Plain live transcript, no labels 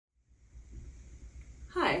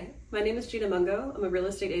My name is Gina Mungo. I'm a real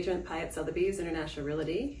estate agent at Sotheby's International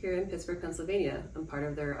Realty here in Pittsburgh, Pennsylvania. I'm part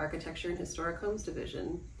of their Architecture and Historic Homes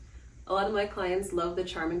division. A lot of my clients love the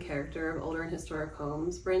charm and character of older and historic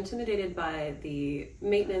homes, but are intimidated by the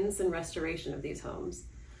maintenance and restoration of these homes.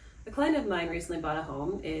 A client of mine recently bought a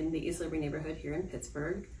home in the East Liberty neighborhood here in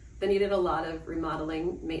Pittsburgh that needed a lot of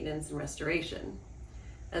remodeling, maintenance, and restoration.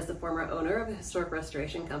 As the former owner of a historic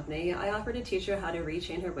restoration company, I offered to teach her how to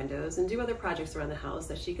rechain her windows and do other projects around the house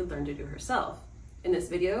that she could learn to do herself. In this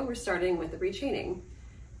video, we're starting with the rechaining.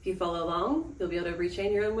 If you follow along, you'll be able to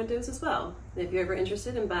rechain your own windows as well. And if you're ever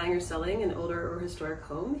interested in buying or selling an older or historic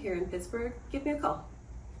home here in Pittsburgh, give me a call.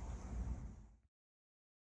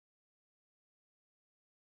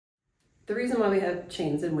 The reason why we have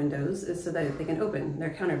chains in windows is so that they can open,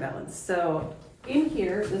 they're counterbalanced. So in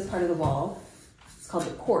here, this part of the wall, it's called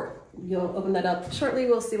the court. You'll open that up shortly,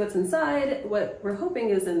 we'll see what's inside. What we're hoping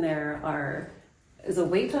is in there is a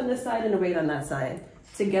weight on this side and a weight on that side.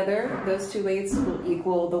 Together, those two weights will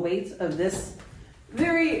equal the weight of this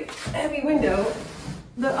very heavy window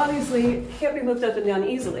that obviously can't be moved up and down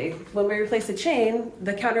easily. When we replace the chain,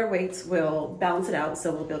 the counterweights will balance it out,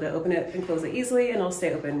 so we'll be able to open it and close it easily, and it'll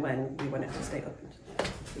stay open when we want it to stay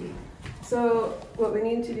open. So what we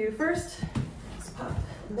need to do first is pop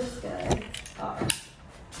this guy off.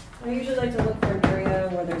 I usually like to look for an area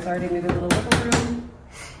where there's already maybe a little wiggle room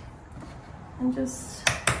and just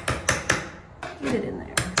get it in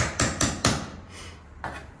there.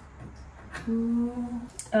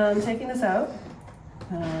 Taking this out,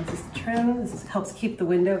 this is the trim. This helps keep the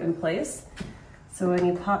window in place. So when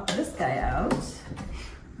you pop this guy out,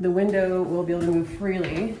 the window will be able to move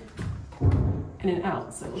freely in and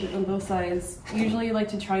out. So we'll do it on both sides. Usually you like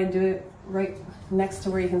to try and do it right next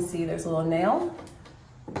to where you can see there's a little nail,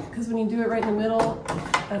 because when you do it right in the middle,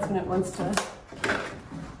 that's when it wants to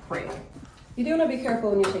break. You do want to be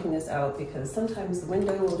careful when you're taking this out, because sometimes the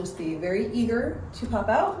window will just be very eager to pop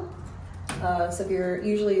out. So if you're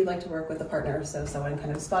usually like to work with a partner, so someone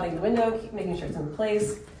kind of spotting the window, keep making sure it's in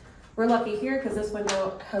place. We're lucky here because this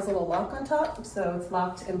window has a little lock on top, so it's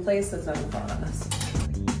locked in place so it's not going to fall on us.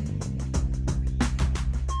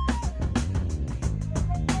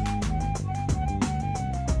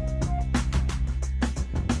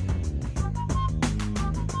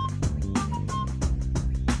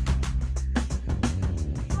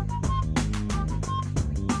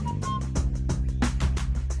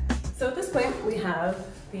 So at this point, we have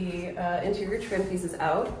the interior trim pieces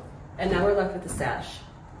out, and now we're left with the sash.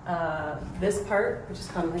 This part, which is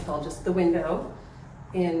commonly called just the window,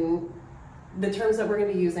 in the terms that we're going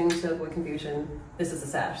to be using to avoid confusion, this is a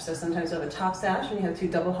sash. So sometimes you have a top sash and you have two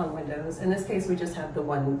double hung windows. In this case, we just have the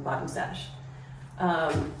one bottom sash.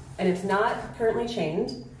 And it's not currently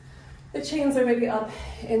chained. The chains are maybe up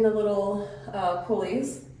in the little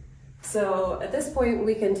pulleys. So at this point,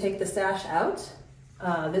 we can take the sash out.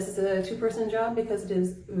 This is a two-person job because it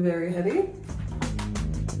is very heavy.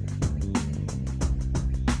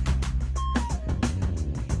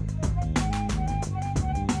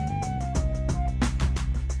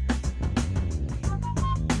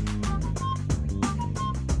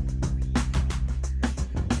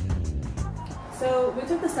 So we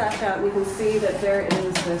took the sash out and you can see that there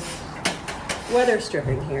is this weather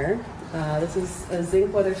stripping here. This is a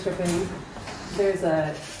zinc weather stripping. There's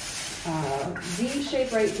a V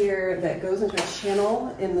shape right here that goes into a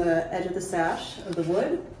channel in the edge of the sash of the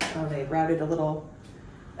wood. They routed a little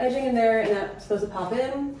edging in there and that's supposed to pop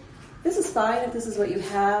in. This is fine if this is what you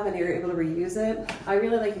have and you're able to reuse it. I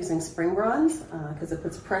really like using spring bronze because it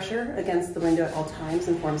puts pressure against the window at all times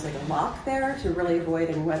and forms like a lock there to really avoid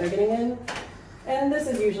any weather getting in. And this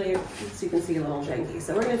is usually, as you can see, a little janky.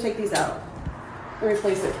 So we're going to take these out and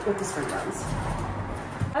replace it with the spring bronze.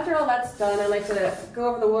 After all that's done, I like to go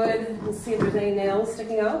over the wood and see if there's any nails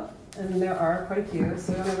sticking out, and there are quite a few,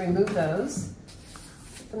 so I'm going to remove those.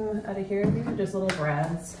 Get them out of here. These are just little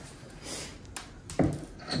brads. And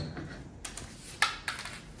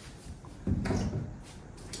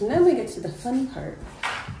then we get to the fun part.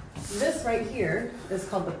 This right here is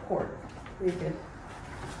called the port.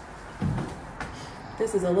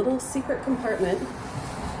 This is a little secret compartment,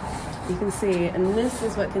 you can see, and this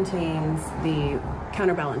is what contains the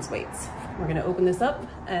counterbalance weights. We're going to open this up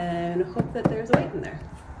and hope that there's a weight in there.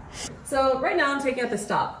 So right now I'm taking out the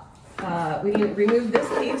stop. We need to remove this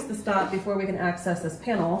piece, the stop, before we can access this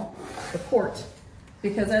panel, the port,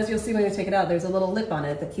 because as you'll see when you take it out, there's a little lip on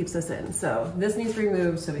it that keeps us in. So this needs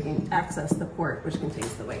removed so we can access the port, which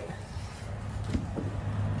contains the weight.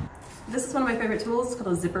 This is one of my favorite tools. It's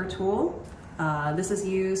called a zipper tool. This is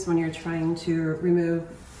used when you're trying to remove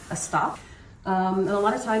a stop. And a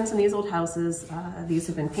lot of times in these old houses, these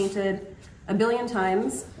have been painted a billion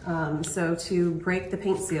times. So to break the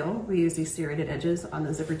paint seal, we use these serrated edges on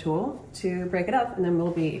the zipper tool to break it up, and then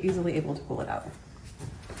we'll be easily able to pull it out.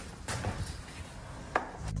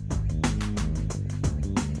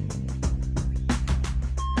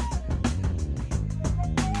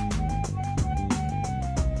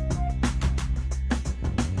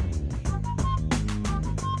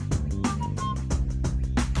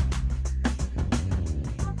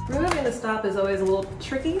 Removing the stop is always a little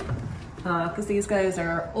tricky because these guys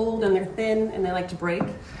are old and they're thin and they like to break.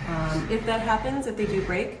 If that happens, if they do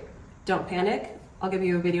break, don't panic. I'll give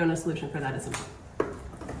you a video and a solution for that as well.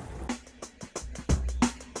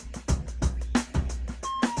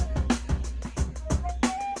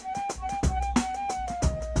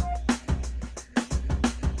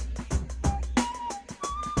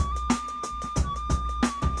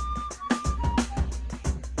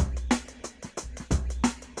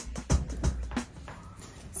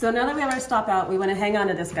 So now that we have our stop out, we want to hang on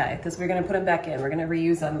to this guy because we're going to put him back in. We're going to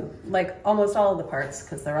reuse them like almost all of the parts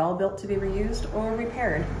because they're all built to be reused or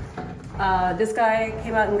repaired. This guy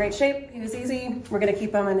came out in great shape. He was easy. We're going to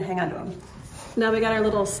keep him and hang on to him. Now we got our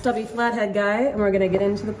little stubby flathead guy and we're going to get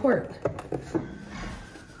into the port.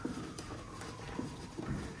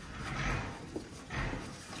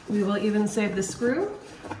 We will even save the screw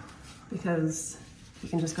because you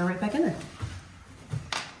can just go right back in there.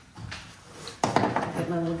 Get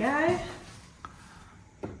my little guy.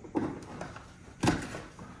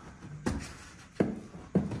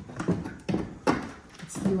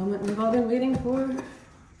 It's the moment we've all been waiting for.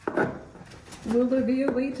 Will there be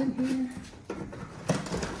a weight in here?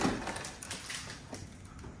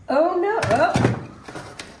 Oh no! Oh.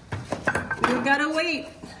 We've got a weight.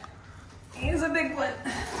 He's a big one.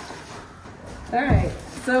 All right,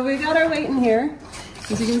 so we got our weight in here.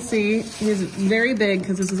 As you can see, he's very big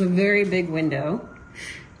because this is a very big window.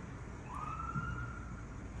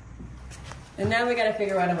 And now we gotta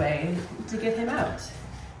figure out a way to get him out.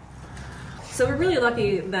 So we're really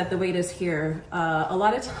lucky that the weight is here. A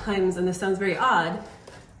lot of times, and this sounds very odd,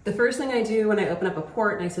 the first thing I do when I open up a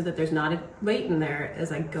port and I see that there's not a weight in there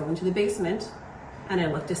is I go into the basement and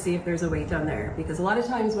I look to see if there's a weight down there. Because a lot of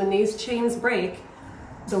times when these chains break,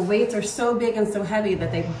 the weights are so big and so heavy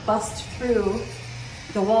that they bust through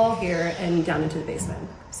the wall here and down into the basement.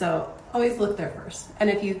 So always look there first. And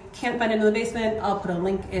if you can't find it in the basement, I'll put a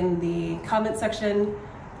link in the comment section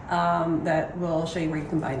that will show you where you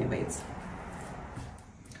can buy new weights.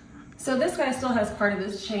 So this guy still has part of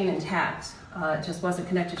his chain intact. It just wasn't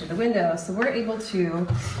connected to the window. So we're able to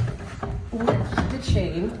lift the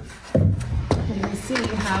chain. And you can see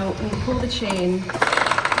how when you pull the chain,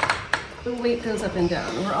 the weight goes up and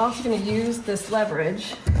down. We're also going to use this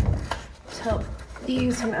leverage to help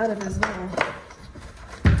ease him out of his little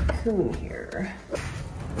cocoon here.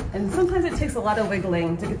 And sometimes it takes a lot of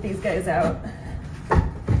wiggling to get these guys out. And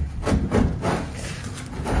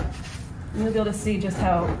you'll be able to see just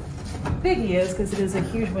how big he is because it is a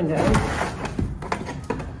huge window.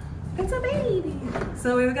 It's a baby.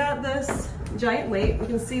 So we've got this giant weight. We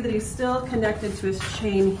can see that he's still connected to his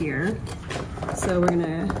chain here. So we're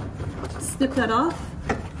gonna snip that off,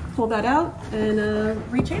 pull that out, and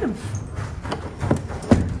rechain him.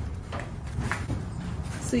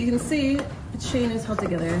 So you can see the chain is held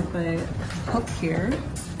together by a hook here.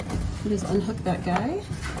 You just unhook that guy,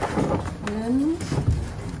 and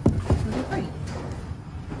we'll be free.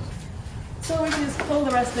 So we can just pull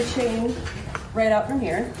the rest of the chain right out from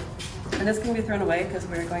here. And this can be thrown away because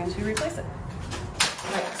we're going to replace it.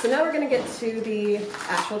 All right, so now we're going to get to the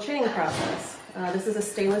actual chaining process. This is a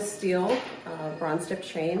stainless steel bronze tip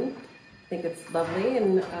chain. I think it's lovely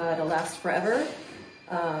and it'll last forever.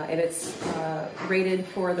 And it's rated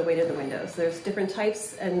for the weight of the window. So there's different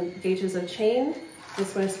types and gauges of chain.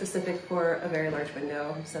 This one is specific for a very large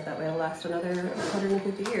window, so that way it'll last another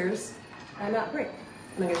 150 years and not break.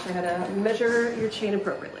 And I'm going to show you how to measure your chain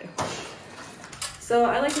appropriately. So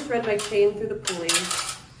I like to thread my chain through the pulley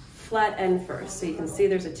flat end first. So you can see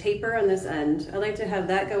there's a taper on this end. I like to have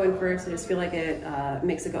that go in first. I just feel like it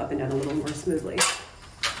makes it go up and down a little more smoothly.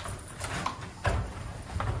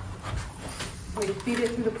 We feed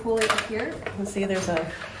it through the pulley up here. You can see there's a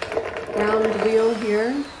round wheel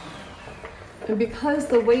here. And because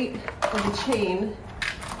the weight of the chain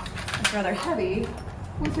is rather heavy,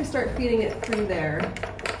 once we start feeding it through there,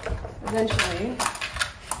 eventually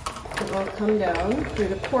it will come down through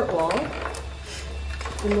the port wall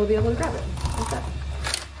and we'll be able to grab it like that.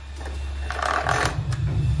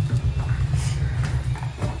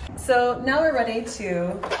 So now we're ready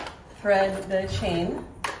to thread the chain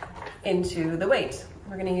into the weight.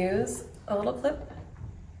 We're going to use a little clip.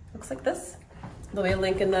 Looks like this. There'll be a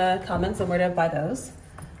link in the comments on where to buy those.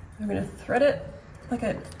 I'm gonna thread it like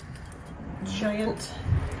a giant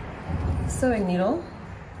sewing needle.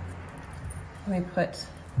 Let me put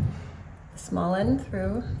the small end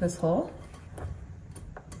through this hole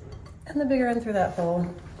and the bigger end through that hole,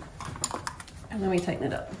 and then we tighten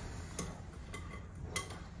it up.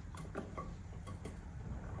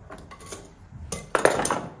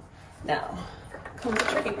 Now, comes the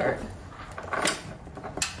tricky part.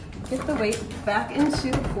 Get the weight back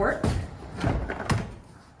into the port.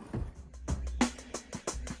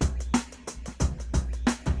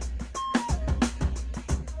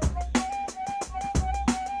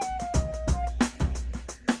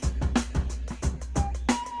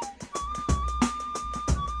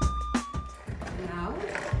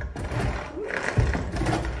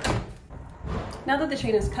 Now that the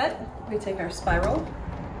chain is cut, we take our spiral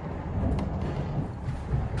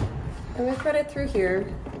and we thread it through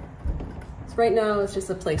here. So right now it's just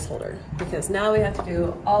a placeholder because now we have to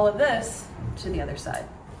do all of this to the other side.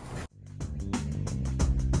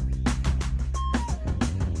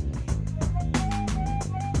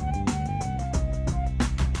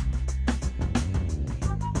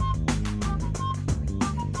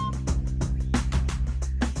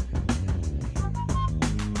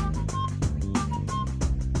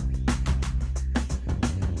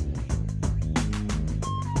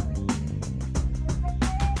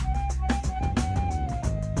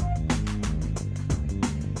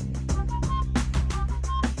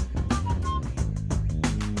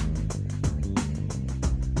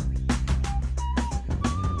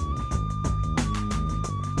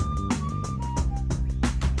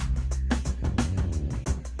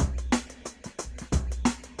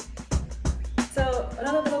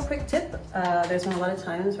 Another little quick tip, there's been a lot of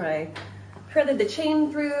times where I threaded the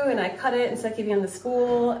chain through and I cut it instead of keeping it on the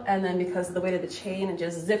spool, and then because of the weight of the chain it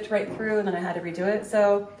just zipped right through and then I had to redo it.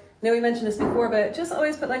 So I know we mentioned this before, but just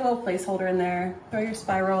always put like a little placeholder in there, throw your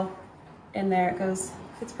spiral in there, it goes,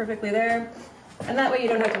 fits perfectly there, and that way you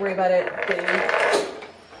don't have to worry about it getting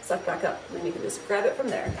sucked back up, and then you can just grab it from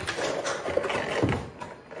there.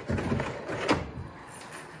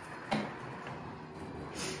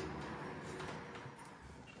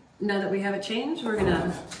 Now that we have it changed, we're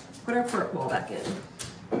gonna put our port hole back in.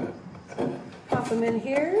 Pop them in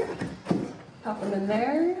here, pop them in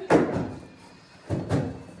there,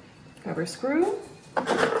 grab our screw.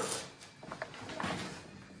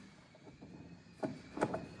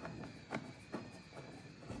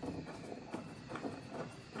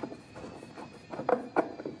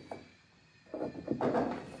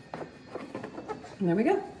 And there we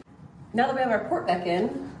go. Now that we have our port back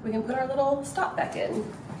in, we can put our little stop back in.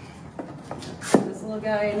 This little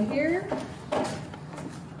guy in here,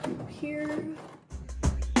 up here.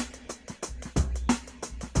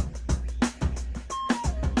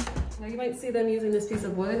 Now you might see them using this piece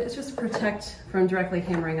of wood. It's just to protect from directly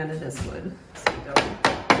hammering onto this wood, so you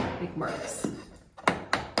don't make marks.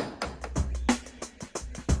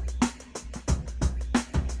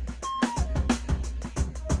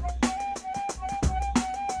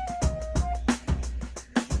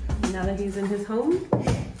 Now that he's in his home,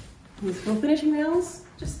 these full finishing nails,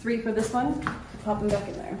 just 3 for this one, pop them back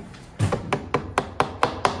in there.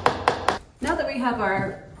 Now that we have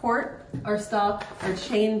our port, our stop, our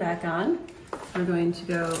chain back on, we're going to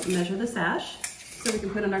go measure the sash so we can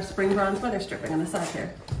put in our spring bronze weatherstripping on the side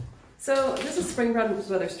here. So this is spring bronze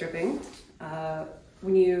weatherstripping.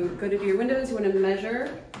 When you go to do your windows, you want to measure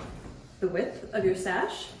the width of your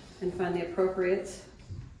sash and find the appropriate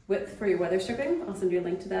width for your weatherstripping. I'll send you a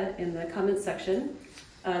link to that in the comments section.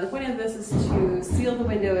 The point of this is to seal the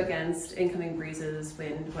window against incoming breezes,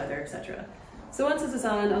 wind, weather, etc. So once this is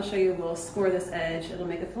on, I'll show you, we'll score this edge. It'll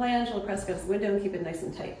make a flange, it'll press against the window and keep it nice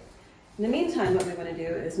and tight. In the meantime, what we want to do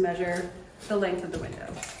is measure the length of the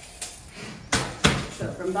window.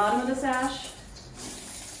 So from bottom of the sash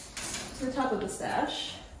to the top of the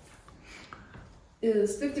sash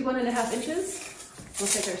is 51.5 inches. We'll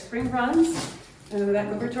take our spring bronze and go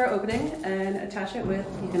back over to our opening and attach it with,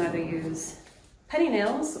 you can either use penny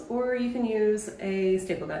nails or you can use a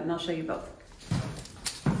staple gun, and I'll show you both.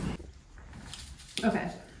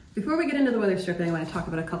 Okay, before we get into the weatherstripping, I want to talk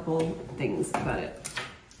about a couple things about it.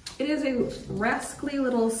 It is a rascally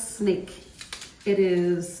little snake. It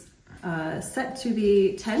is set to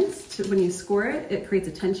be tense. When you score it, it creates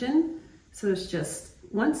a tension. So it's just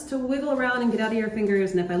wants to wiggle around and get out of your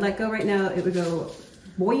fingers, and if I let go right now, it would go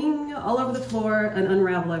boing all over the floor and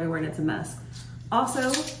unravel everywhere, and it's a mess.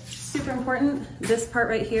 Also, super important, this part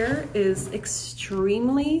right here is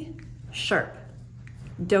extremely sharp.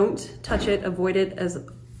 Don't touch it, avoid it as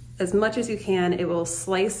as much as you can. It will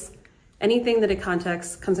slice anything that it comes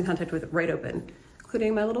in contact with right open,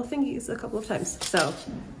 including my little thingies a couple of times. So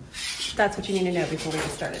that's what you need to know before we get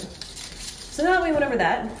started. So now that we went over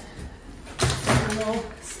that, a little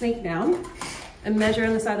snake down and measure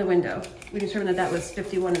on the side of the window. We determined that that was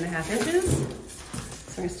 51.5 inches.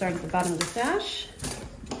 So we're gonna start at the bottom of the sash,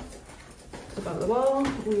 the bottom of the wall,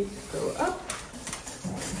 and we go up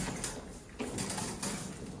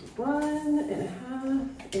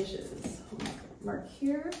 1.5 inches. Mark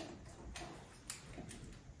here.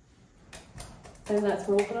 And that's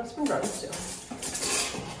where we'll put our spring bronze to.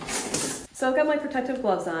 So I've got my protective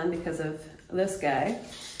gloves on because of this guy.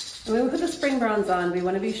 And when we put the spring bronze on, we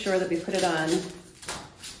want to be sure that we put it on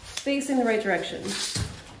facing the right direction.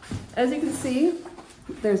 As you can see,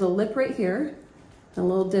 there's a lip right here, a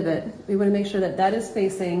little divot. We want to make sure that that is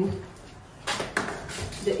facing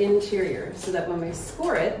the interior so that when we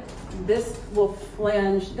score it, this will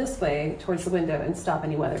flange this way towards the window and stop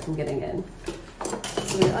any weather from getting in.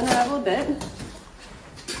 So we unravel a bit.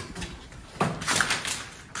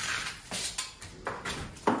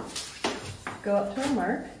 Go up to our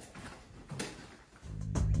mark.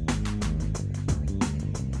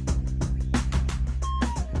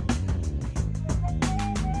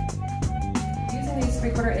 Using these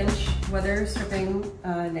 3/4 inch weather stripping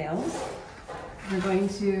nails, we're going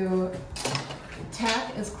to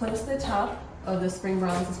tack as close to the top of the spring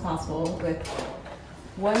bronze as possible with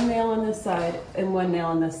one nail on this side and one nail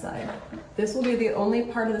on this side. This will be the only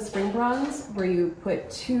part of the spring bronze where you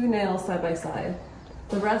put 2 nails side by side.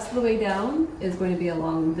 The rest of the way down is going to be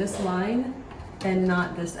along this line and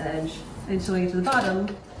not this edge until we get to the bottom,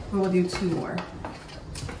 where we'll do 2 more.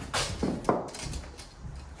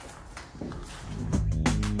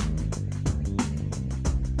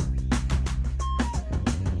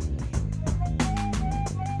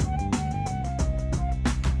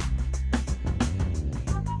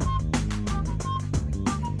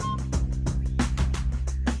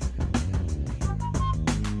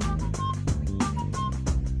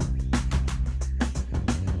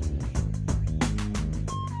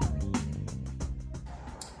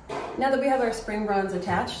 Now that we have our spring bronze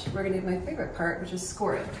attached, we're gonna do my favorite part, which is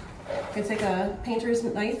score it. We're gonna take a painter's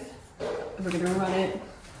knife, and we're gonna run it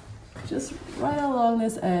just right along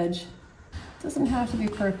this edge. It doesn't have to be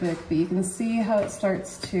perfect, but you can see how it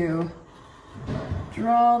starts to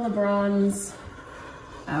draw the bronze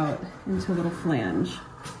out into a little flange.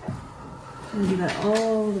 And do that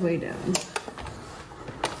all the way down.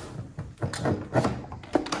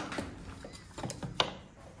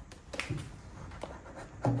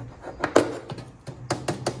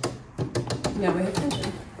 Now we have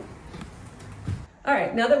tension. All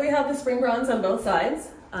right, now that we have the spring bronze on both sides,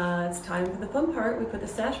 it's time for the fun part. We put the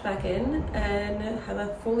sash back in and have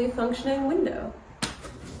a fully functioning window.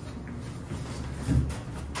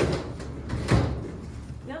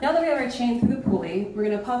 Now that we have our chain through the pulley, we're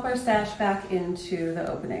gonna pop our sash back into the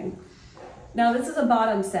opening. Now this is a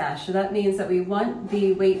bottom sash, so that means that we want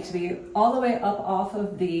the weight to be all the way up off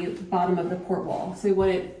of the bottom of the port wall. So we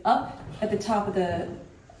want it up at the top of the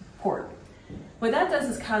port. What that does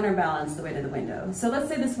is counterbalance the weight of the window. So let's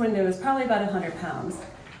say this window is probably about 100 pounds.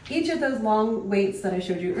 Each of those long weights that I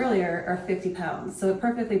showed you earlier are 50 pounds, so it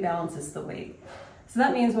perfectly balances the weight. So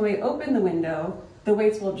that means when we open the window, the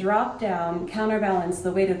weights will drop down, counterbalance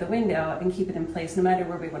the weight of the window, and keep it in place no matter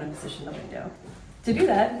where we want to position the window. To do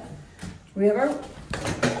that, we have our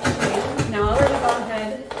now I'll already go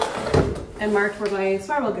ahead and mark where my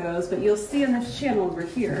spiral goes, but you'll see in this channel over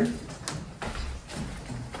here,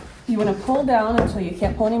 you want to pull down until you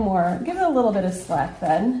can't pull anymore. Give it a little bit of slack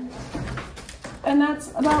then. And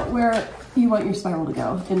that's about where you want your spiral to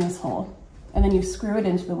go, in this hole. And then you screw it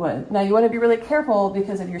into the wood. Now you want to be really careful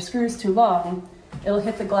because if your screw is too long, it'll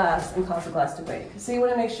hit the glass and cause the glass to break. So you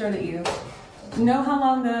want to make sure that you know how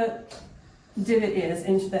long the divot is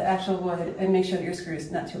into the actual wood and make sure that your screw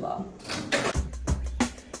is not too long.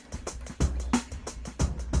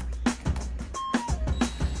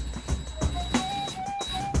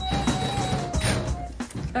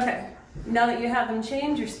 Okay, now that you have them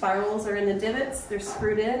chained, your spirals are in the divots, they're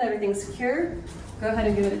screwed in, everything's secure. Go ahead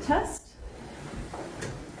and give it a test.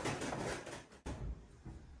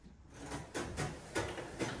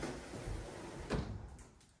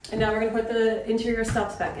 And now we're going to put the interior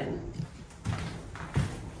stops back in.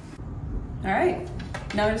 All right,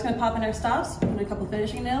 now we're just going to pop in our stops, put in a couple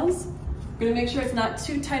finishing nails. We're going to make sure it's not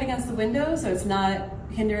too tight against the window so it's not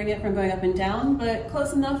hindering it from going up and down, but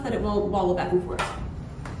close enough that it won't wobble back and forth.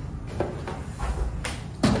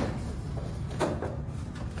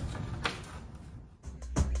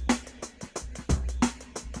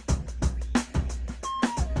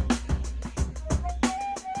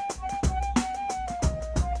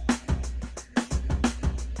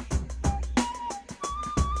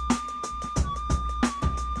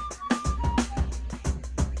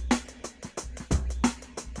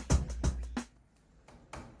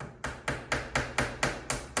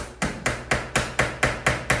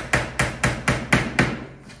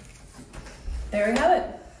 there we have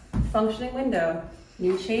it. Functioning window.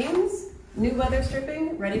 New chains, new weather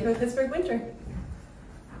stripping, ready for the Pittsburgh winter.